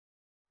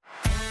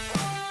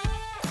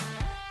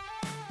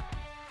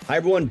Hi,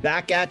 everyone.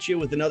 Back at you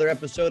with another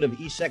episode of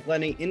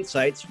EquiLending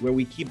Insights, where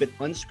we keep it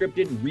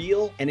unscripted,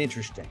 real, and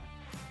interesting.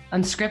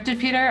 Unscripted,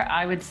 Peter?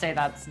 I would say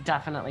that's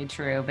definitely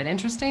true, but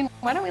interesting?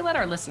 Why don't we let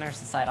our listeners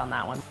decide on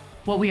that one?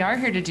 What we are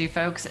here to do,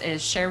 folks,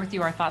 is share with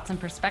you our thoughts and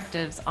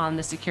perspectives on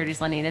the securities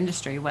lending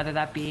industry, whether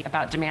that be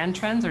about demand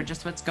trends or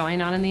just what's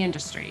going on in the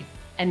industry.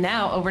 And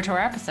now over to our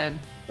episode.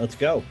 Let's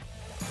go.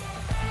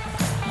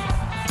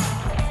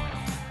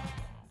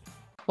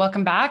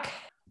 Welcome back.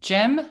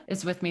 Jim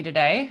is with me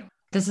today.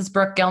 This is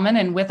Brooke Gilman,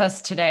 and with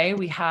us today,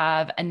 we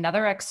have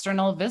another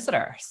external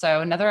visitor.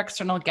 So another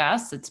external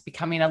guest. It's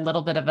becoming a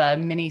little bit of a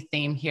mini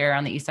theme here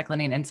on the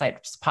EquiLending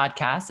Insights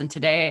podcast. And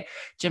today,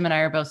 Jim and I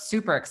are both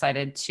super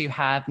excited to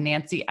have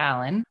Nancy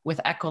Allen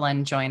with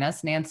EquiLend join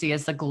us. Nancy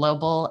is the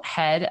Global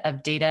Head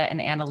of Data and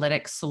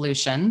Analytics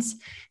Solutions.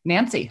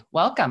 Nancy,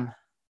 welcome.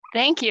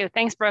 Thank you.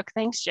 Thanks, Brooke.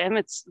 Thanks, Jim.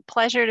 It's a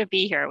pleasure to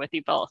be here with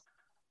you both.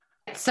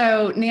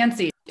 So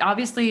Nancy,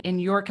 obviously in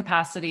your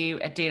capacity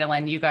at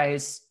DataLend, you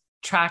guys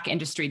track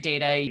industry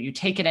data. You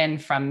take it in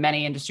from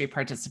many industry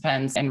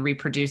participants and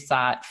reproduce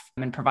that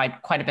and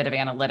provide quite a bit of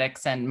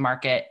analytics and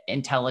market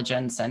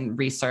intelligence and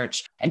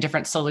research and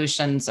different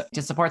solutions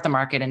to support the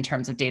market in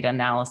terms of data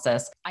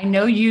analysis. I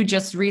know you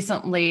just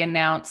recently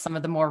announced some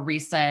of the more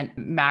recent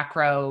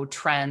macro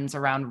trends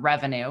around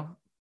revenue,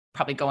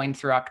 probably going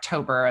through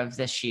October of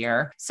this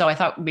year. So I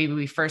thought maybe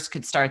we first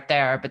could start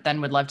there, but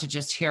then would love to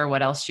just hear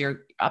what else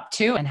you're up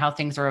to and how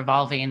things are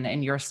evolving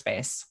in your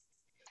space.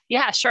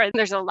 Yeah, sure.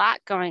 There's a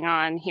lot going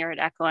on here at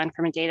EquiLend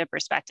from a data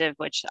perspective,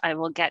 which I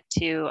will get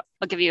to.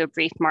 I'll give you a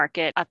brief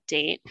market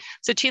update.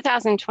 So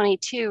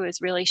 2022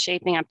 is really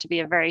shaping up to be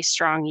a very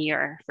strong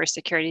year for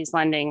securities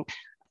lending.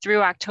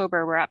 Through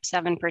October, we're up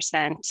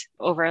 7%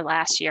 over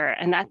last year.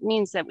 And that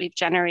means that we've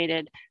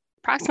generated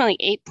approximately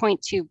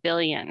 $8.2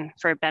 billion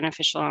for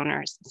beneficial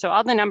owners. So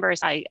all the numbers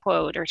I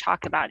quote or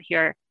talk about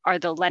here are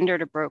the lender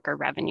to broker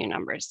revenue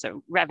numbers.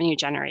 So revenue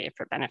generated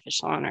for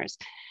beneficial owners.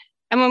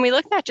 And when we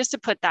look at, just to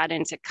put that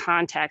into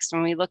context,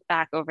 when we look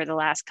back over the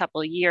last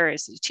couple of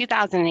years,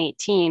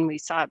 2018, we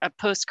saw a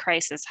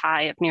post-crisis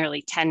high of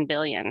nearly 10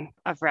 billion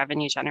of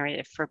revenue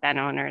generated for Ben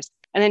owners.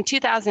 And then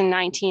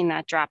 2019,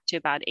 that dropped to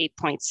about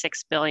 8.6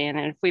 billion.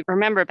 And if we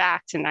remember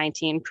back to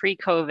 19,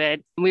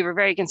 pre-COVID, we were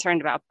very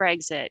concerned about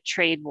Brexit,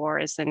 trade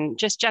wars, and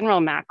just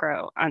general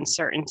macro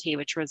uncertainty,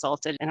 which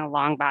resulted in a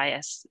long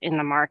bias in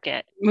the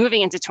market.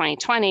 Moving into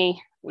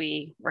 2020,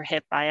 we were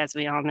hit by, as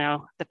we all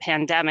know, the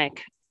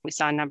pandemic. We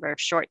saw a number of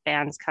short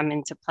bans come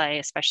into play,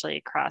 especially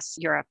across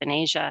Europe and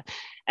Asia,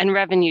 and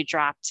revenue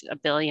dropped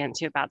 $1 billion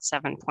to about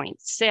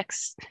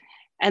 7.6.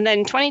 And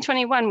then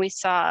 2021, we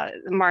saw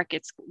the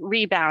markets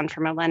rebound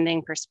from a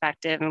lending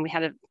perspective, and we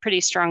had a pretty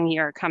strong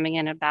year coming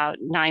in about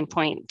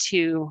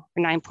 9.2 or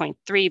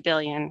 9.3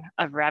 billion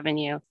of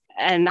revenue.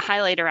 And the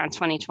highlight around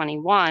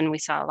 2021, we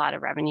saw a lot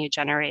of revenue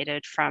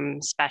generated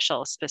from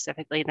specials,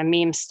 specifically the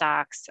meme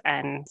stocks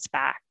and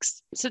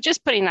SPACs. So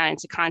just putting that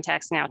into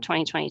context now,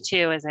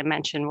 2022, as I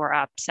mentioned, we're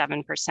up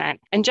 7%.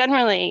 And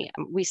generally,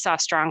 we saw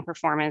strong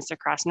performance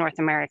across North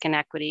American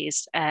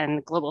equities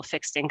and global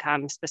fixed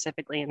income,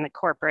 specifically in the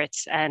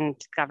corporates and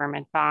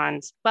government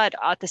bonds. But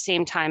at the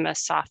same time, a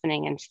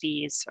softening in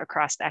fees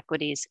across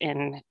equities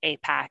in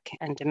APAC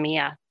and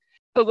EMEA.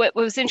 But what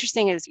was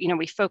interesting is,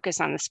 we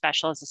focus on the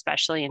specials,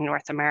 especially in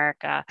North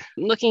America.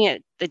 Looking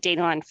at the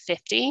DataLend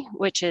 50,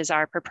 which is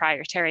our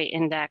proprietary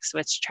index,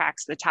 which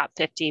tracks the top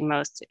 50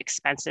 most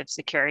expensive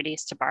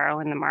securities to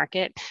borrow in the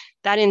market,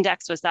 that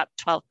index was up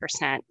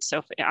 12%.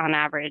 So on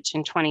average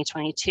in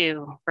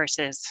 2022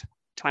 versus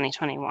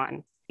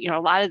 2021. A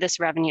lot of this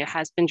revenue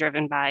has been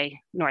driven by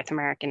North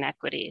American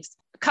equities.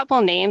 A couple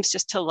of names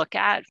just to look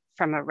at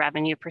from a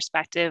revenue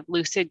perspective.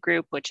 Lucid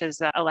Group, which is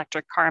an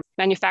electric car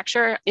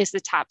manufacturer, is the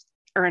top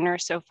earner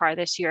so far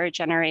this year,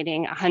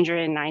 generating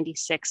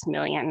 196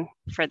 million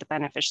for the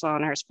beneficial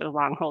owners, for the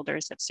long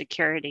holders of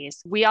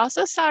securities. We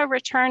also saw a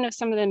return of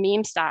some of the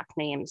meme stock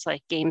names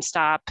like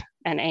GameStop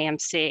and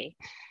AMC.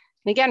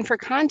 And again, for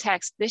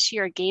context, this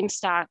year,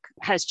 GameStop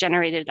has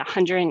generated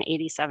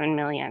 187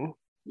 million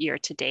year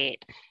to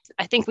date.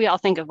 I think we all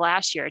think of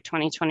last year,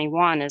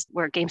 2021, as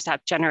where GameStop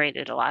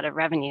generated a lot of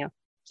revenue,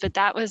 but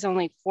that was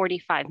only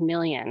 45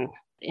 million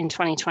in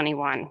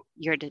 2021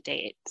 year to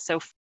date.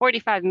 So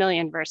 45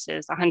 million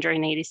versus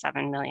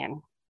 187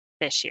 million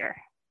this year,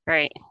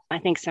 right? I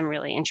think some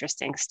really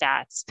interesting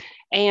stats.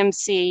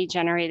 AMC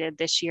generated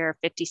this year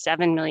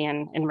 57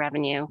 million in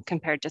revenue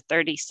compared to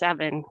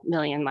 37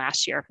 million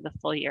last year for the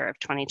full year of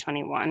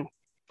 2021.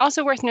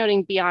 Also worth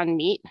noting, Beyond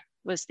Meat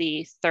was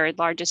the third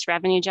largest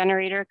revenue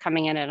generator,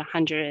 coming in at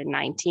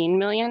 119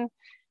 million.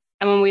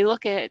 And when we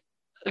look at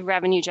the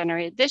revenue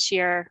generated this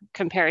year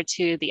compared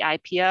to the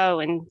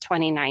IPO in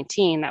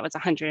 2019, that was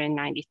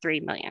 193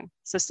 million.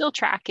 So still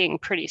tracking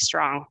pretty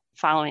strong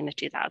following the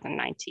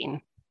 2019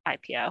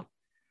 IPO.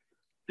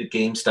 The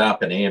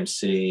GameStop and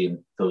AMC,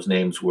 those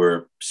names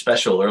were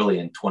special early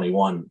in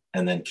 21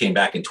 and then came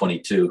back in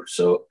 22.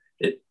 So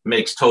it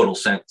makes total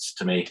sense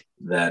to me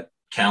that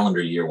calendar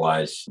year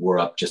wise, we're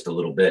up just a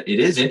little bit. It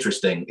is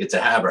interesting. It's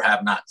a have or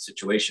have not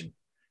situation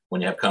when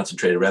you have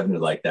concentrated revenue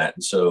like that.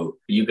 And so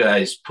you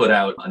guys put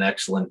out an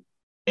excellent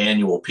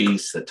annual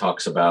piece that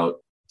talks about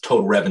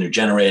total revenue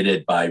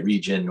generated by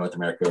region, North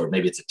America, or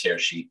maybe it's a tear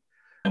sheet.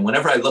 And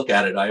whenever I look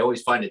at it, I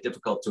always find it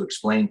difficult to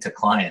explain to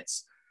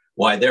clients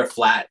why they're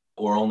flat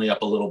or only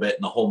up a little bit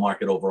and the whole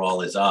market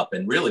overall is up.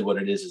 And really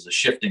what it is a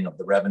shifting of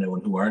the revenue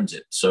and who earns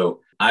it.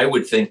 So I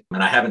would think,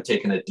 and I haven't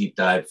taken a deep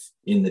dive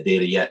in the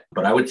data yet,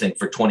 but I would think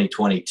for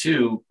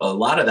 2022, a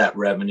lot of that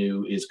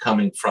revenue is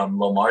coming from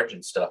low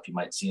margin stuff you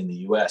might see in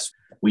the US.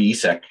 We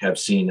ESEC have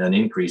seen an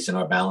increase in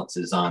our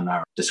balances on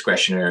our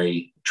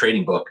discretionary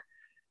trading book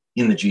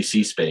in the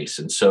GC space.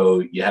 And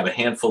so you have a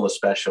handful of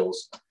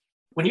specials.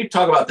 When you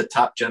talk about the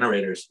top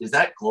generators, is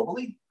that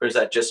globally or is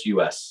that just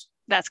US?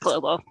 That's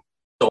global.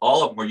 So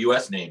all of them were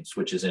US names,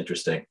 which is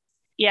interesting.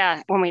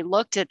 Yeah, when we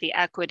looked at the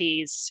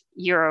equities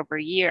year over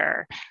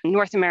year,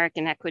 North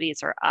American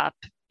equities are up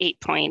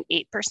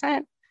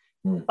 8.8%.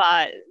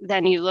 But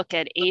then you look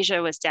at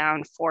Asia was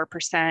down 4%,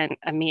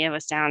 EMEA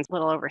was down a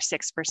little over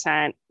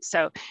 6%.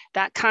 So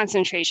that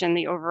concentration,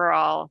 the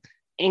overall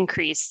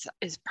increase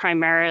is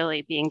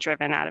primarily being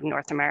driven out of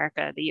North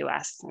America, the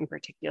US in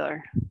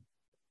particular.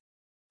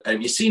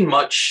 Have you seen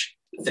much,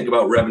 think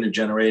about revenue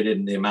generated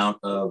and the amount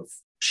of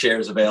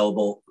shares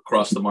available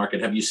across the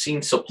market? Have you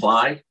seen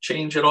supply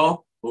change at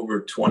all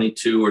over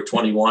 22 or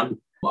 21?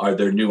 Are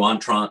there new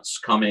entrants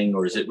coming,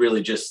 or is it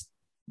really just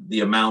the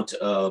amount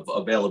of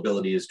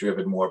availability is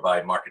driven more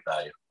by market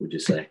value, would you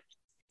say?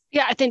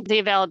 Yeah, I think the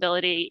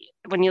availability,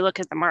 when you look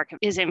at the market,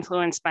 is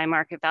influenced by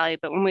market value.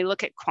 But when we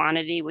look at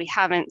quantity, we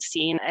haven't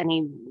seen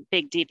any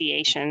big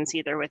deviations,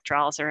 either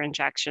withdrawals or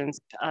injections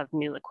of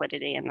new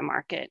liquidity in the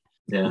market.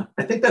 Yeah,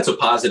 I think that's a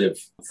positive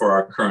for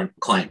our current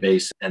client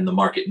base and the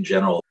market in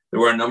general. There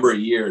were a number of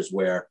years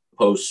where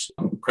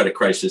post-credit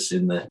crisis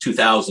in the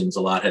 2000s, a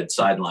lot had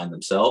sidelined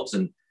themselves.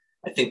 And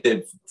I think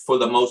they've, for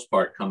the most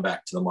part, come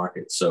back to the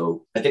market.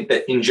 So I think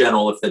that in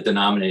general, if the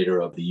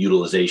denominator of the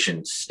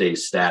utilization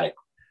stays static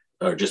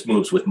or just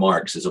moves with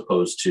marks as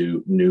opposed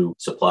to new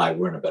supply,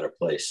 we're in a better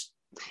place.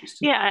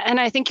 Yeah, and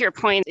I think your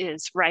point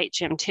is right,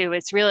 Jim, too.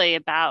 It's really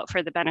about,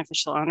 for the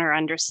beneficial owner,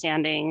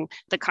 understanding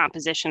the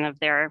composition of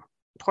their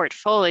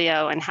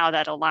portfolio and how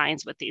that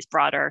aligns with these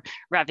broader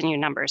revenue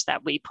numbers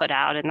that we put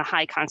out and the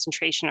high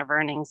concentration of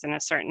earnings in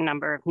a certain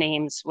number of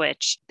names,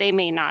 which they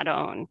may not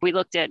own. We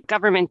looked at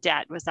government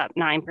debt was up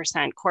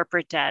 9%,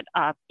 corporate debt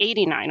up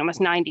 89, almost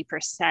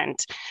 90%.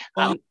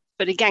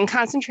 But again,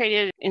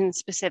 concentrated in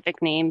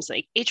specific names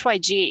like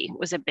HYG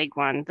was a big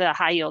one, the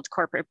high yield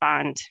corporate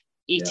bond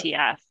ETF.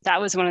 Yeah.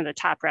 That was one of the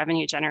top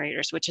revenue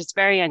generators, which is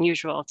very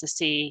unusual to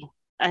see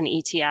an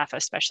ETF,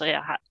 especially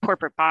a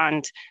corporate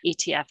bond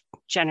ETF,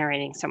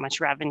 generating so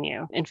much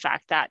revenue. In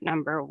fact, that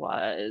number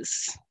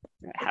was,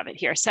 I have it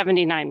here,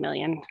 79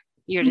 million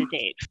year to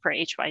date for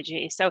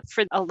HYG. So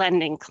for a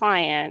lending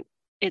client,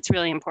 it's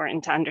really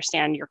important to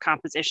understand your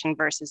composition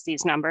versus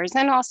these numbers.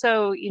 And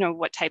also,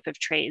 what type of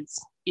trades,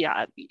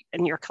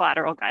 and your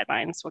collateral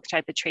guidelines, what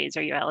type of trades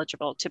are you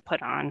eligible to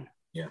put on?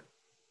 Yeah.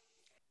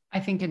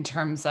 I think in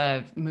terms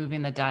of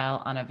moving the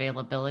dial on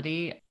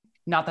availability,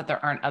 not that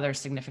there aren't other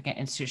significant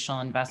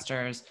institutional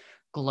investors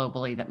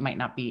globally that might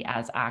not be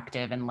as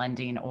active in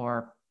lending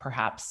or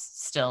perhaps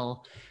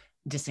still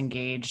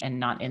disengaged and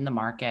not in the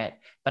market.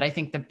 But I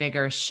think the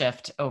bigger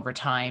shift over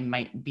time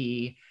might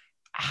be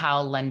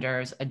how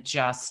lenders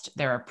adjust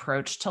their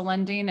approach to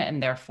lending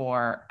and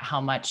therefore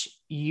how much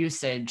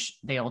usage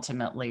they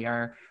ultimately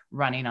are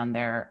running on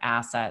their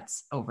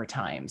assets over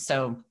time.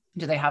 So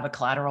do they have a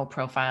collateral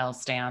profile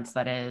stance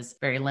that is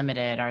very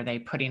limited? Are they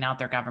putting out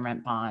their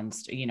government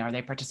bonds? Are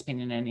they participating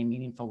in any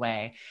meaningful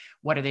way?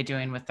 What are they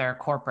doing with their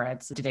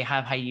corporates? Do they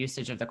have high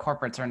usage of the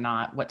corporates or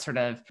not? What sort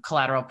of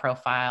collateral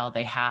profile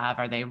they have?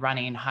 Are they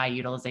running high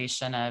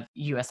utilization of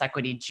US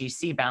equity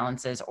GC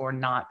balances or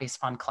not based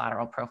upon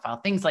collateral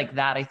profile? Things like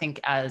that. I think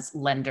as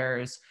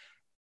lenders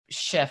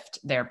shift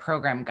their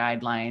program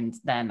guidelines,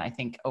 then I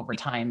think over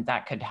time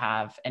that could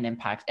have an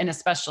impact. And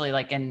especially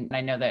I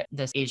know that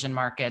this Asian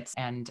markets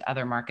and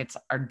other markets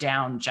are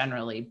down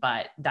generally,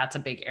 but that's a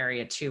big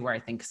area too, where I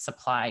think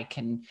supply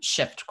can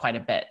shift quite a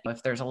bit.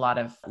 If there's a lot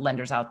of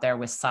lenders out there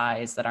with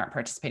size that aren't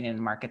participating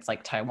in markets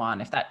like Taiwan,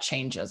 if that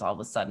changes all of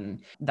a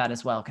sudden, that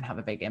as well can have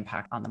a big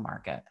impact on the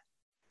market.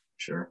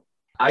 Sure.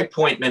 I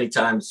point many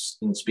times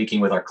in speaking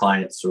with our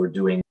clients or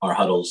doing our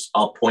huddles,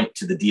 I'll point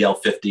to the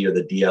DL50 or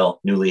the DL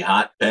newly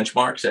hot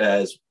benchmarks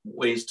as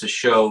ways to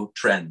show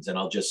trends. And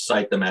I'll just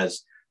cite them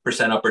as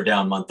percent up or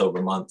down month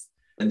over month.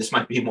 And this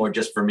might be more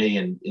just for me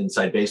and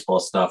inside baseball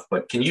stuff,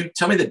 but can you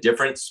tell me the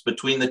difference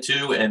between the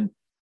two and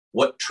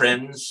what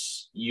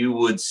trends you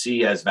would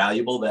see as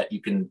valuable that you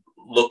can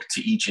look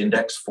to each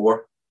index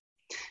for?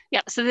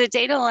 Yeah, so the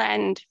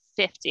DataLend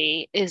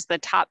 50 is the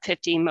top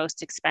 50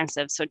 most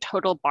expensive. So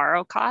total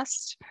borrow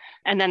cost.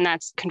 And then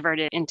that's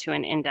converted into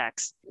an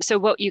index. So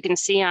what you can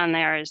see on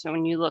there is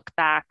when you look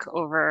back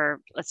over,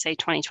 let's say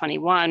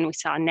 2021, we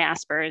saw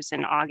NASPERS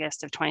in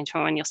August of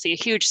 2021, you'll see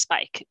a huge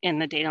spike in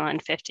the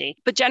DataLand 50.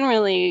 But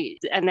generally,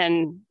 and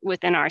then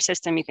within our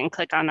system, you can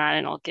click on that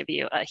and it'll give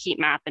you a heat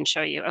map and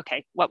show you,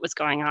 okay, what was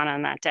going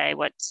on that day,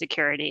 what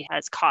security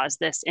has caused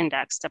this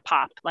index to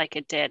pop like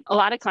it did. A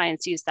lot of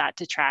clients use that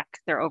to track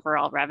their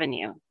overall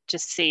revenue.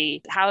 Just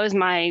see how is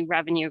my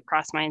revenue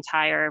across my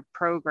entire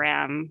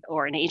program,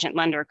 or an agent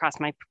lender across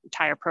my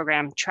entire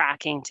program,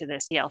 tracking to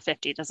this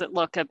DL50? Does it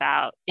look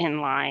about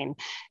in line?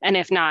 And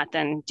if not,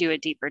 then do a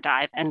deeper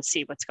dive and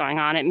see what's going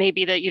on. It may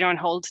be that you don't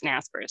hold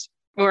NASPERS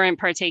or in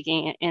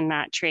partaking in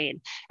that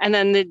trade. And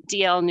then the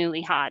DL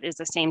newly hot is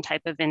the same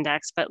type of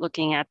index, but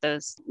looking at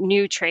those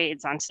new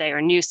trades on, say,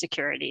 or new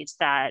securities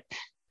that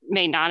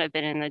may not have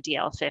been in the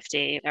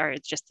DL50, or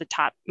just the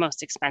top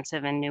most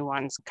expensive and new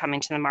ones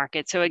coming to the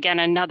market. So again,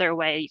 another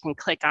way you can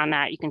click on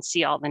that, you can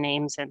see all the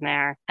names in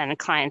there, and the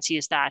clients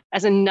use that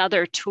as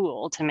another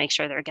tool to make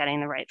sure they're getting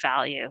the right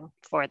value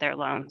for their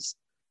loans.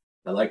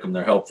 I like them.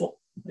 They're helpful.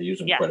 I use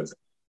them quite a bit.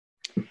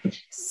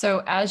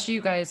 So as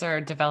you guys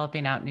are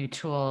developing out new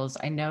tools,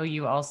 I know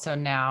you also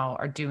now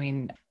are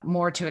doing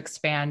more to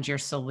expand your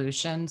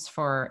solutions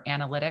for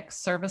analytics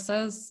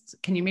services.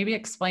 Can you maybe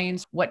explain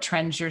what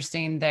trends you're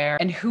seeing there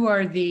and who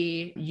are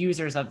the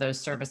users of those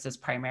services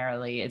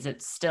primarily? Is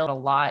it still a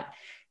lot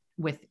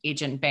with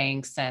agent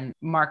banks and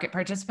market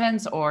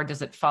participants, or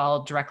does it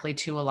fall directly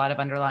to a lot of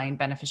underlying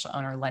beneficial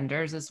owner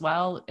lenders as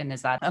well? And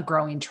is that a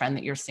growing trend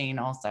that you're seeing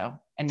also?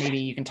 And maybe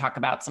you can talk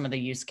about some of the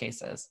use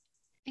cases.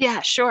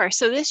 Yeah, sure.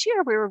 So this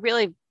year, we were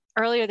really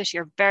earlier this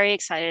year, very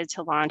excited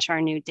to launch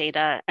our new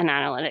data and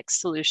analytics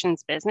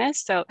solutions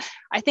business. So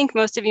I think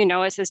most of you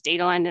know us as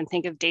DataLend and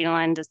think of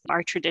DataLend as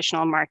our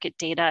traditional market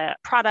data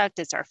product.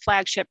 It's our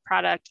flagship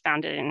product,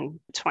 founded in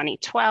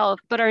 2012.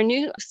 But our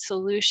new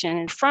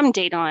solution from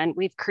DataLend,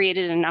 we've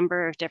created a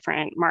number of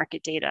different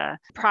market data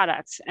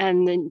products.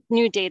 And the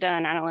new data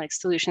and analytics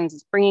solutions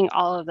is bringing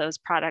all of those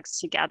products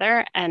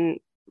together and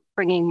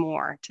bringing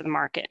more to the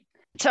market.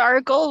 So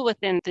our goal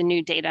within the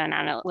new data and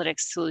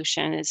analytics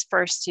solution is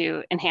first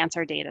to enhance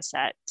our data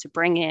set, to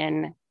bring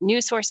in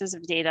new sources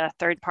of data,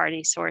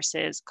 third-party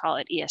sources, call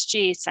it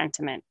ESG,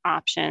 sentiment,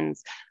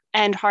 options,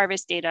 and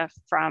harvest data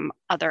from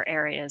other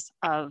areas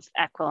of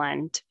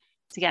EquiLend. To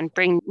again,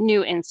 bring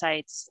new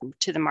insights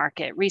to the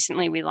market.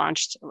 Recently, we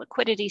launched a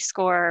liquidity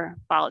score,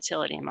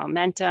 volatility and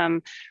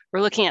momentum.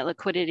 We're looking at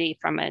liquidity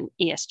from an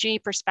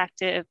ESG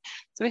perspective.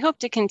 So we hope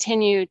to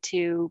continue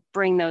to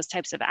bring those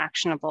types of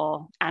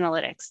actionable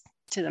analytics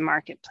to the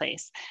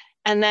marketplace,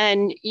 and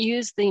then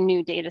use the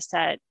new data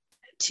set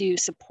to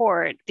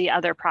support the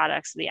other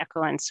products, the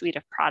EquiLend suite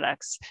of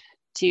products,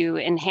 to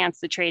enhance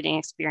the trading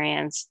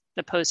experience,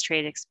 the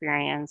post-trade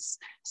experience,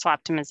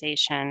 swap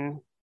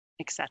optimization,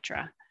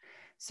 etc.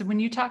 So when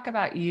you talk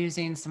about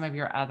using some of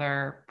your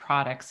other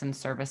products and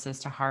services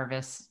to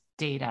harvest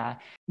data,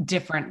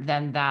 different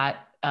than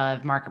that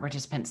of market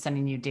participants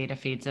sending you data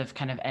feeds of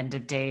kind of end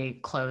of day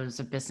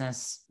close of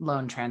business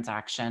loan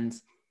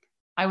transactions,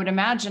 I would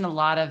imagine a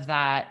lot of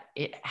that,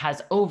 it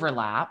has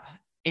overlap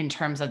in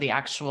terms of the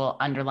actual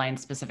underlying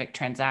specific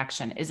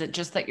transaction. Is it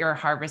just that you're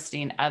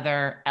harvesting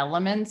other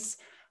elements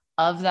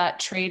of that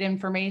trade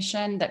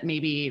information that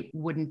maybe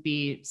wouldn't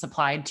be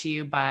supplied to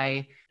you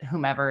by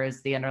whomever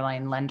is the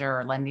underlying lender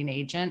or lending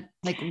agent?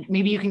 Like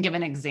maybe you can give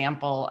an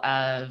example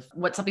of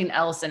what something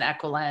else in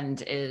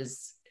EquiLend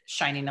is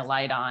shining a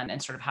light on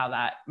and sort of how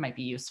that might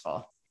be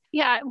useful.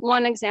 Yeah,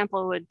 one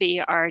example would be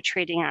our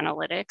trading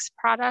analytics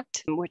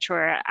product, which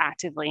we're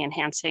actively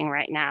enhancing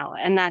right now.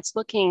 And that's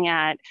looking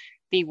at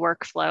the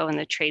workflow and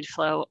the trade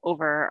flow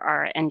over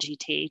our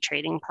NGT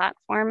trading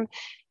platform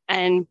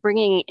and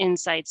bringing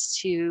insights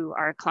to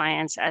our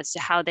clients as to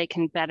how they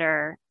can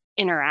better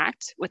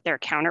interact with their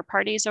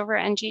counterparties over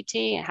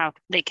NGT and how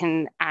they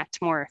can act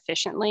more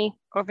efficiently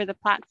over the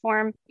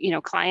platform. You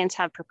know, clients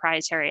have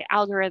proprietary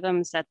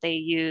algorithms that they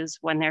use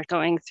when they're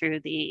going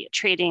through the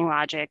trading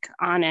logic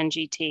on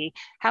NGT.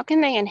 How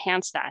can they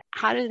enhance that?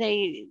 How do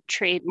they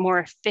trade more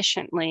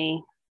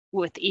efficiently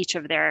with each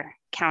of their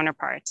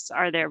counterparts?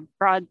 Are there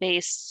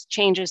broad-based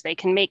changes they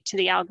can make to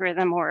the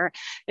algorithm, or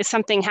is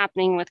something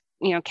happening with,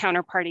 you know,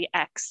 counterparty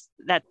X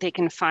that they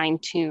can fine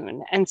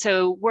tune? And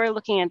so we're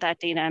looking at that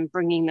data and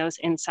bringing those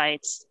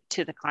insights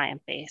to the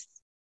client base.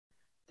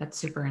 That's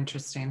super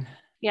interesting.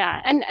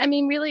 Yeah. And I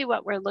mean, really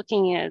what we're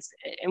looking is,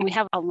 and we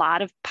have a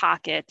lot of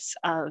pockets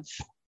of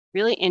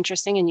really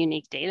interesting and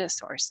unique data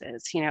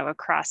sources, you know,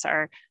 across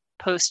our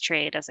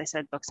post-trade, as I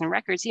said, books and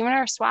records, even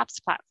our swaps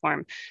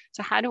platform.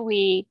 So how do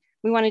we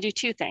want to do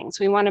two things.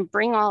 We want to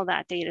bring all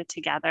that data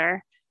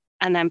together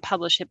and then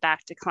publish it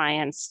back to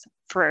clients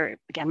for,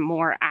 again,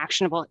 more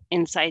actionable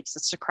insights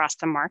just across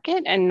the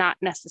market, and not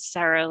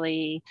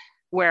necessarily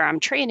where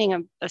I'm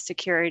trading a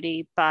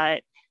security,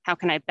 but how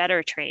can I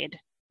better trade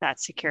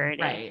that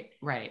security?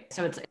 Right.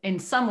 So it's in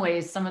some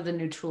ways, some of the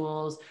new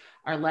tools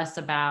are less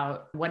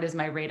about what is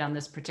my rate on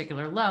this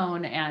particular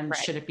loan and Right.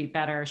 should it be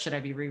better? Should I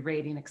be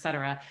re-rating, et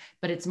cetera?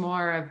 But it's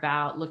more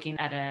about looking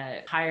at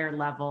a higher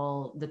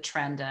level, the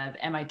trend of,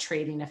 am I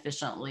trading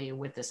efficiently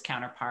with this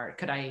counterpart?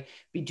 Could I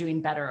be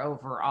doing better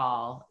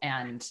overall?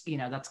 And,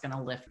 that's going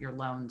to lift your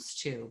loans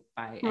too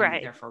and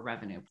therefore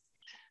revenue.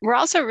 We're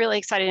also really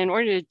excited in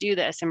order to do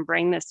this and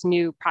bring this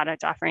new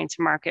product offering to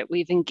market.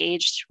 We've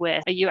engaged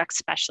with a UX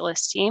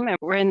specialist team, and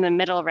we're in the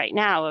middle right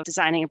now of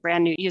designing a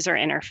brand new user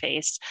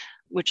interface,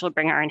 which will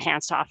bring our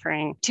enhanced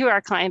offering to our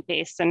client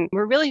base. And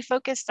we're really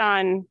focused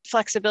on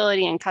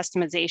flexibility and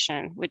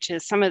customization, which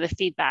is some of the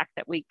feedback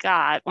that we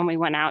got when we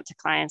went out to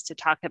clients to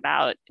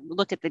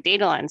look at the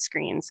DataLens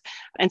screens.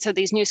 And so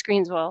these new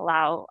screens will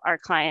allow our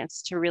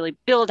clients to really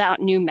build out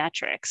new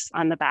metrics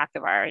on the back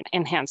of our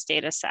enhanced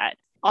data set.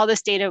 All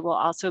this data will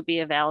also be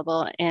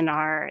available in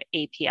our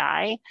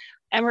API.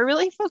 And we're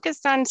really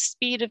focused on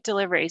speed of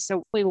delivery.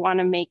 So we want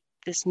to make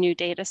this new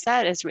data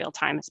set as real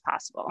time as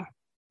possible.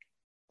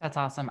 That's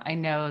awesome. I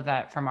know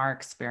that from our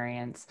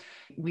experience,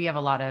 we have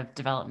a lot of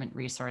development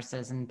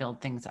resources and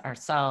build things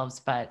ourselves,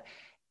 but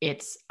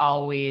it's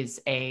always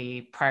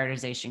a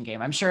prioritization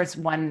game. I'm sure it's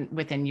one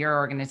within your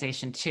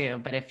organization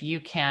too, but if you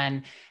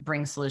can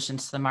bring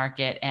solutions to the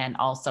market and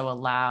also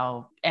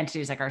allow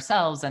entities like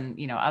ourselves and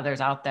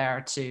others out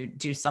there to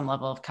do some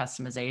level of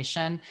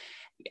customization,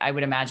 I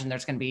would imagine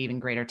there's going to be even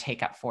greater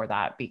take up for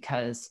that,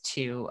 because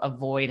to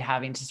avoid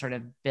having to sort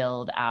of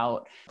build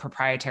out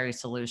proprietary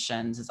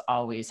solutions is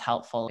always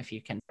helpful if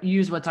you can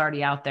use what's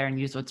already out there and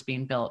use what's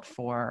being built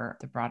for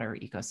the broader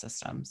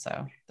ecosystem.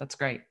 So that's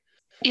great.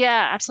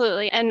 Yeah,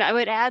 absolutely. And I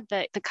would add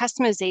that the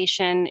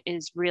customization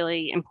is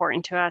really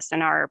important to us,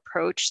 and our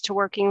approach to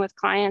working with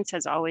clients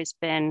has always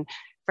been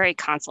very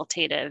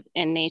consultative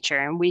in nature.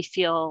 And we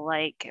feel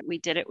like we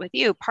did it with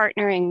you,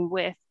 partnering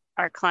with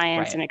our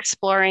clients and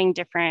exploring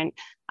different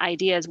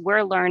ideas.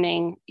 We're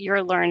learning,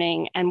 you're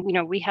learning, and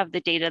we have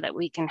the data that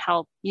we can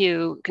help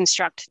you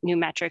construct new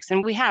metrics.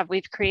 And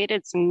we've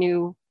created some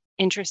new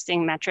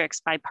interesting metrics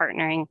by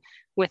partnering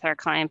with our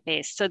client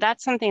base. So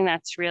that's something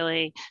that's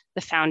really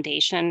the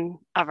foundation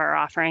of our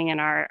offering and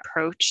our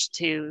approach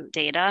to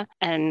data.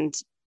 And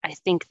I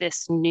think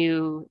this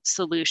new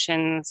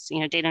solutions,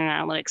 data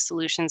and analytics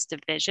solutions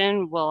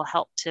division will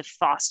help to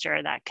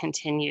foster that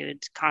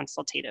continued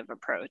consultative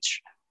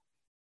approach.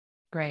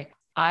 Great.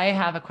 I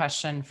have a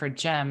question for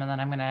Jim, and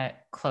then I'm going to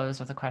close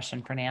with a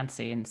question for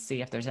Nancy and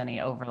see if there's any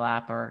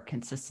overlap or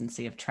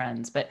consistency of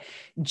trends. But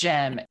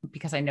Jim,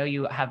 because I know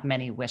you have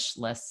many wish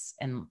lists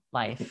in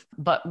life,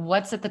 but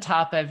what's at the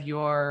top of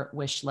your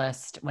wish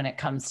list when it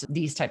comes to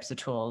these types of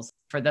tools?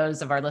 For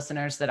those of our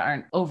listeners that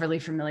aren't overly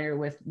familiar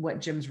with what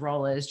Jim's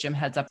role is, Jim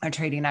heads up our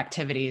trading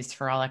activities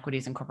for all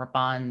equities and corporate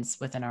bonds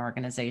within our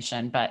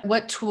organization. But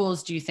what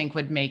tools do you think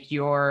would make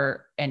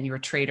your and your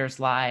traders'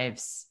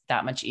 lives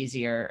that much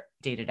easier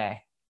day to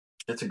day?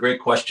 That's a great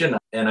question.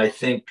 And I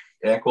think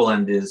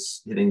EquiLend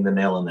is hitting the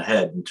nail on the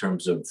head in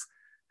terms of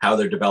how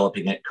they're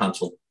developing it,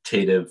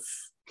 consultative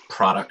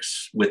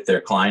products with their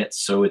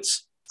clients. So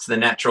it's the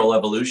natural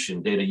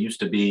evolution. Data used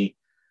to be,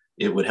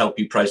 it would help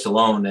you price a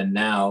loan. And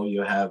now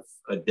you have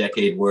a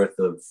decade worth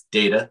of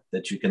data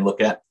that you can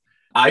look at.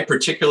 I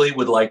particularly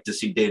would like to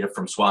see data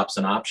from swaps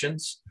and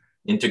options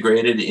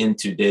integrated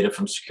into data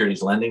from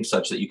securities lending,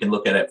 such that you can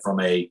look at it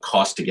from a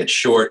cost to get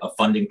short, a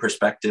funding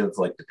perspective,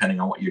 like depending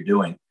on what you're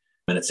doing.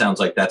 And it sounds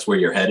like that's where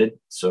you're headed.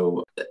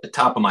 So at the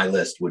top of my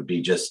list would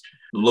be just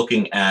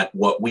looking at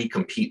what we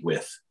compete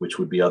with, which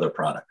would be other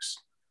products.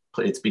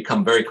 It's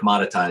become very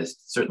commoditized,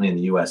 certainly in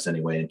the US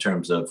anyway, in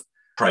terms of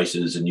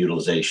prices and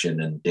utilization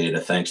and data,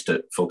 thanks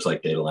to folks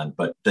like DataLend.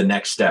 But the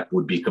next step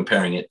would be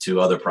comparing it to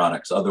other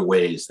products, other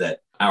ways that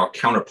our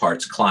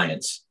counterparts,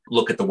 clients,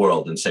 look at the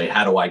world and say,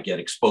 how do I get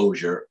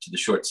exposure to the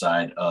short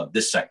side of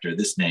this sector,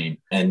 this name?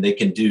 And they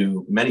can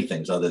do many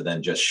things other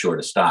than just short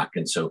a stock.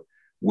 And so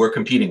we're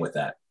competing with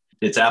that.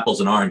 It's apples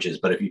and oranges,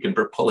 but if you can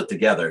pull it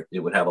together, it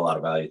would have a lot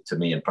of value to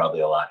me and probably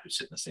a lot who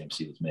sit in the same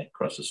seat as me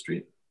across the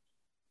street.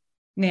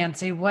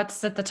 Nancy,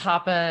 what's at the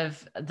top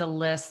of the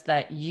list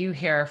that you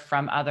hear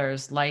from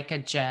others like a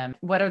Jim?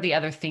 What are the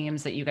other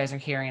themes that you guys are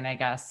hearing, I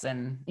guess?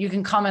 And you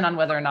can comment on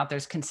whether or not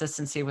there's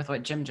consistency with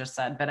what Jim just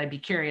said, but I'd be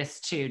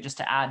curious too, just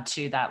to add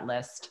to that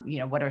list,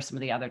 what are some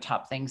of the other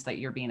top things that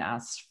you're being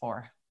asked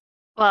for?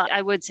 Well,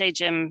 I would say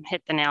Jim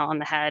hit the nail on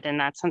the head, and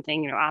that's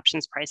something,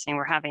 options pricing.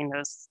 We're having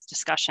those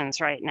discussions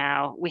right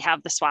now. We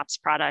have the swaps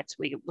product.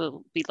 We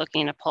will be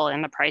looking to pull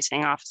in the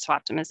pricing off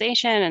swap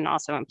optimization and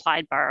also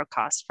implied borrow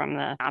costs from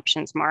the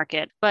options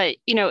market. But,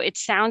 it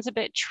sounds a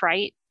bit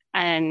trite,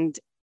 and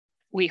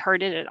we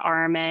heard it at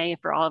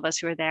RMA for all of us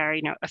who were there,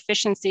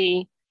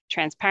 efficiency,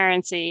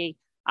 transparency,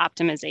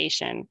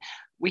 optimization.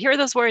 We hear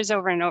those words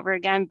over and over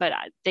again, but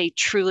they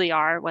truly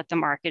are what the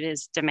market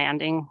is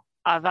demanding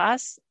of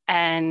us.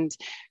 And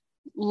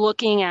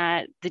looking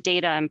at the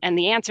data, and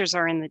the answers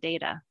are in the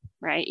data,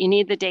 right? You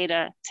need the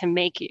data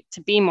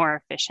to be more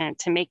efficient,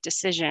 to make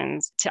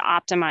decisions, to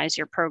optimize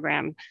your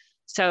program.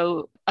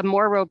 So a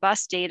more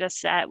robust data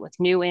set with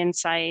new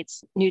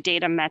insights, new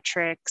data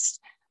metrics,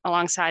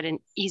 alongside an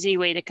easy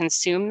way to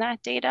consume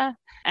that data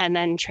and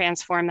then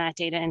transform that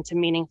data into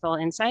meaningful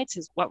insights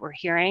is what we're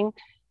hearing.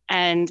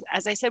 And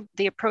as I said,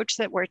 the approach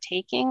that we're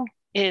taking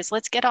is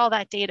let's get all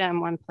that data in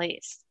one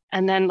place.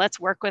 And then let's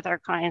work with our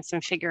clients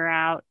and figure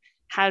out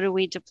how do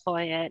we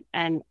deploy it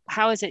and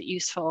how is it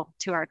useful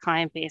to our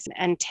client base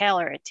and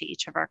tailor it to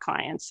each of our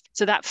clients.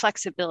 So that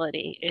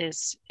flexibility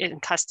is in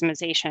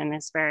customization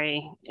is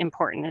very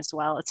important as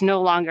well. It's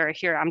no longer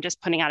here, I'm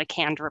just putting out a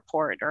canned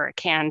report or a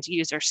canned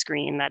user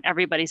screen that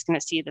everybody's going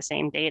to see the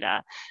same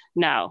data.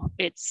 No,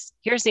 it's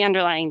here's the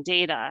underlying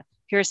data.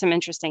 Here's some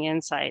interesting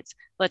insights.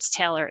 Let's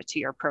tailor it to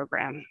your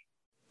program.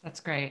 That's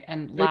great.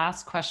 And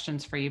last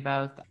questions for you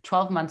both.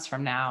 12 months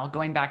from now,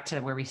 going back to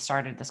where we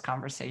started this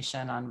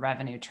conversation on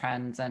revenue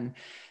trends and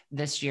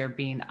this year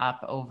being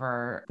up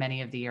over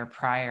many of the year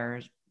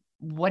prior,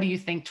 what do you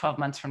think 12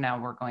 months from now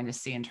we're going to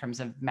see in terms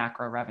of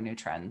macro revenue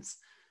trends?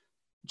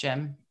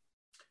 Jim?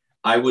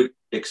 I would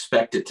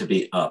expect it to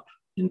be up.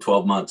 In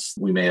 12 months,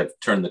 we may have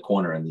turned the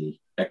corner in the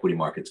equity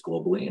markets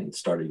globally and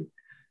starting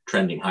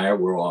trending higher.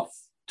 We're off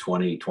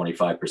 20,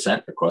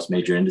 25% across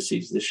major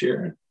indices this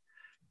year.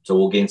 So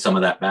we'll gain some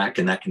of that back,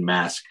 and that can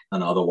mask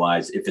an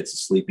otherwise, if it's a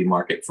sleepy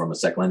market from a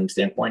sec lending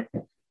standpoint,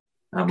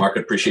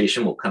 market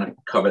appreciation will kind of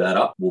cover that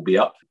up. We'll be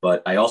up.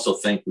 But I also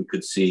think we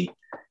could see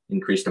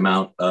increased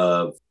amount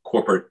of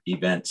corporate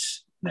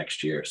events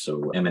next year.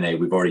 So M&A,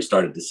 we've already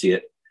started to see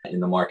it in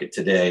the market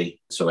today.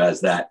 So as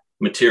that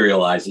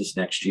materializes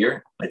next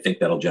year, I think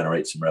that'll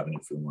generate some revenue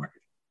for the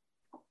market.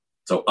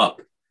 So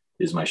up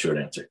is my short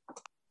answer.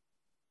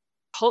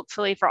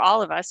 Hopefully for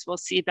all of us, we'll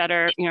see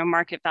better,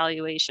 market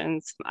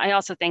valuations. I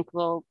also think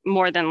we'll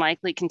more than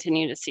likely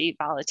continue to see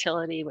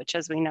volatility, which,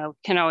 as we know,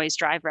 can always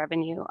drive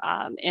revenue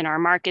in our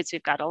markets.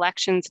 We've got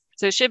elections.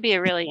 So it should be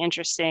a really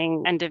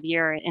interesting end of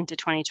year into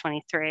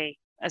 2023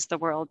 as the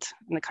world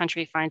and the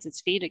country finds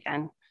its feet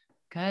again.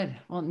 Good.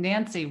 Well,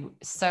 Nancy,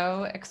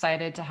 so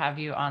excited to have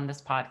you on this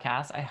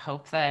podcast. I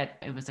hope that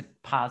it was a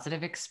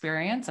positive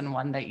experience and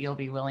one that you'll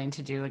be willing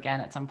to do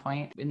again at some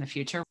point in the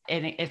future.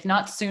 And if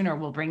not sooner,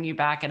 we'll bring you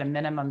back at a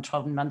minimum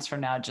 12 months from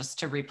now just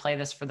to replay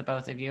this for the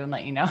both of you and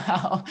let you know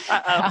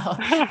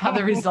how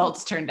the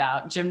results turned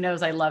out. Jim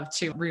knows I love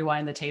to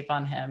rewind the tape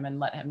on him and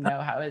let him know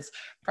how his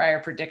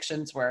prior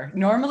predictions were.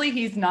 Normally,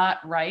 he's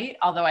not right,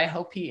 although I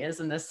hope he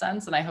is in this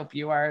sense, and I hope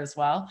you are as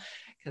well,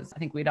 because I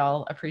think we'd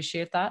all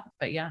appreciate that.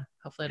 But yeah,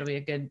 hopefully it'll be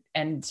a good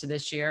end to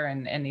this year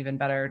and even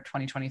better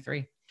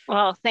 2023.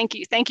 Well, thank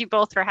you. Thank you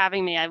both for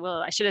having me.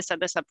 I should have said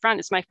this up front.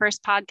 It's my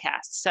first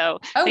podcast. So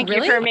thank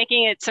you for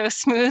making it so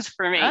smooth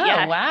for me. Oh,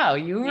 yeah. Wow.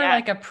 You were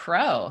like a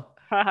pro.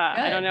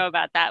 I don't know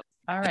about that.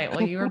 All right.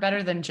 Well, you were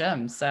better than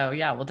Jim. So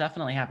yeah, we'll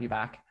definitely have you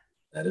back.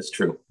 That is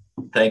true.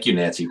 Thank you,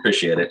 Nancy.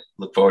 Appreciate it.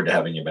 Look forward to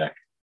having you back.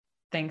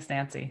 Thanks,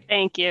 Nancy.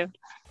 Thank you.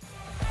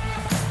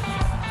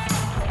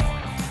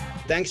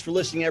 Thanks for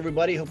listening,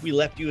 everybody. Hope we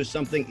left you with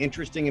something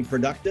interesting and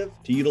productive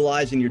to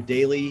utilize in your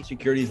daily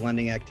securities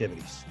lending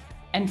activities.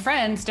 And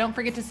friends, don't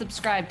forget to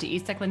subscribe to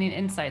ESEC Lending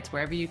Insights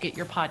wherever you get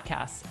your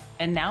podcasts.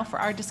 And now for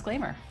our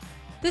disclaimer.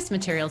 This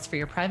material is for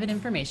your private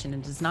information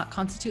and does not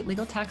constitute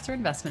legal, tax, or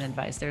investment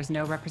advice. There is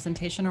no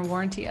representation or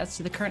warranty as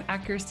to the current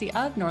accuracy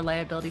of nor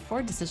liability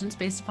for decisions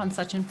based upon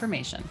such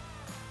information.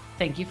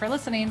 Thank you for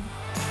listening.